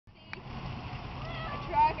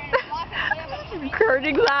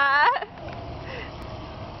recording that.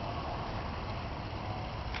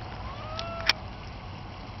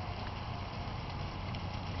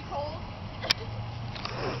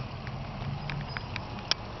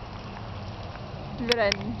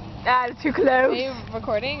 Rin. Ah, too close. Are you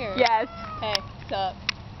recording or? Yes. Hey, what's up?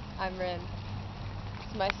 I'm Rin.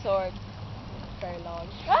 It's my sword. It's very long.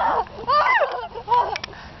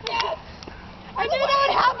 Yes! I knew that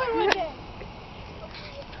would happen with it!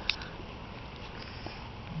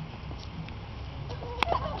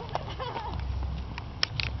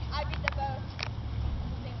 I beat the bow.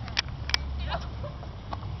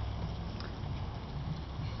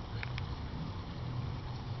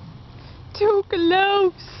 Too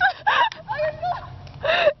close.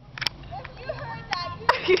 You heard that,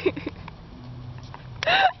 you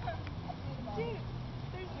Dude,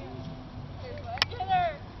 there's what? Get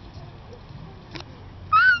her!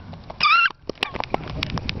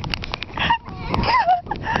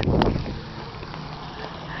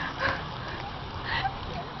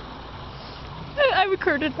 I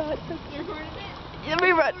recorded that. You recorded it? Yeah,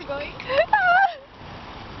 we run. We're going?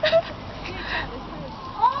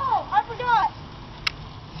 Oh, I forgot!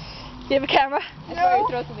 Do you have a camera? I saw you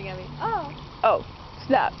throw something at me. Oh. Oh,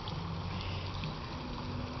 snap.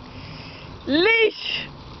 Leash!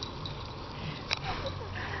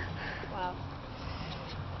 Wow.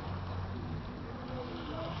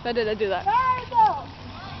 Why did I do that?